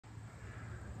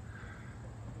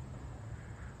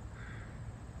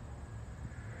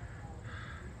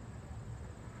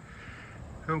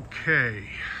Okay,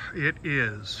 it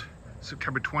is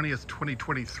September 20th,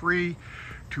 2023,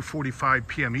 2:45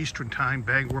 p.m. Eastern Time,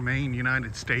 Bangor, Maine,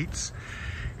 United States.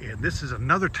 And this is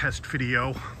another test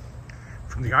video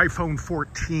from the iPhone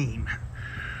 14.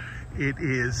 It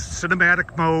is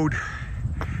cinematic mode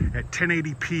at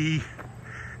 1080p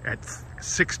at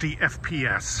 60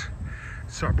 FPS.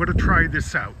 So I'm going to try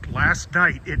this out. Last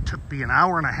night, it took me an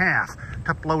hour and a half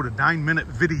to upload a 9-minute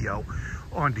video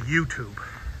onto YouTube.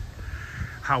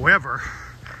 However,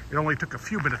 it only took a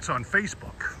few minutes on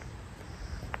Facebook.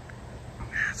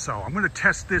 So I'm going to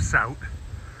test this out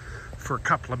for a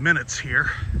couple of minutes here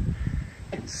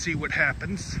and see what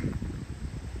happens.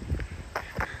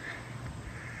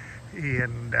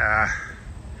 And that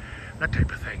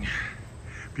type of thing.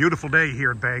 Beautiful day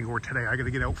here in Bangor today. I got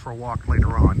to get out for a walk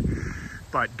later on.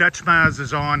 But Dutch Maz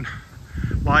is on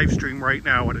live stream right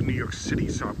now out of New York City,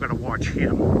 so I'm going to watch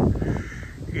him.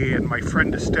 And my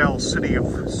friend Estelle, City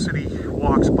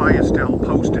Walks by Estelle,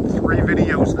 posted 3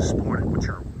 videos this morning, which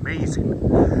are amazing.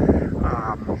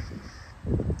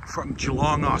 From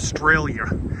Geelong, Australia.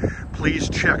 Please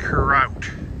check her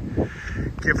out.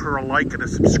 Give her a like and a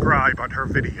subscribe on her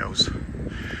videos.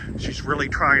 She's really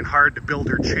trying hard to build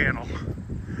her channel.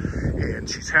 And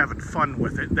she's having fun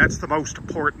with it. That's the most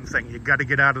important thing. You got to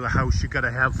get out of the house. You got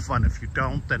to have fun. If you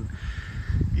don't, then,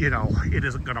 you know, it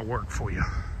isn't going to work for you.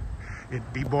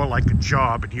 It'd be more like a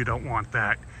job, and you don't want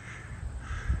that.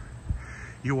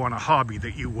 You want a hobby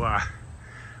that you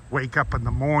wake up in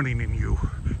the morning and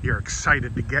you're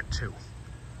excited to get to.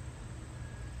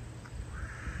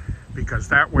 Because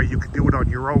that way you can do it on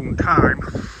your own time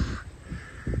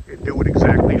and do it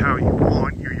exactly how you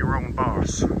want. You're your own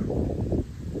boss.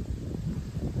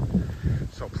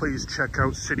 So please check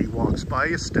out City Walks by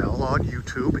Estelle on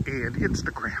YouTube and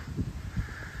Instagram.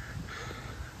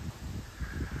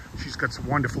 She's got some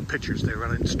wonderful pictures there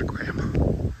on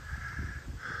Instagram.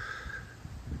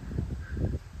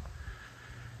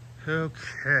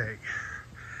 Okay,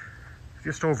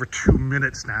 just over 2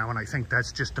 minutes now, and I think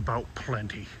that's just about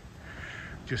plenty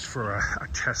just for a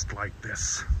test like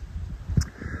this.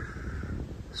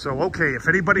 So, okay, if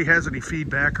anybody has any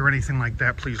feedback or anything like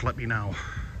that, please let me know.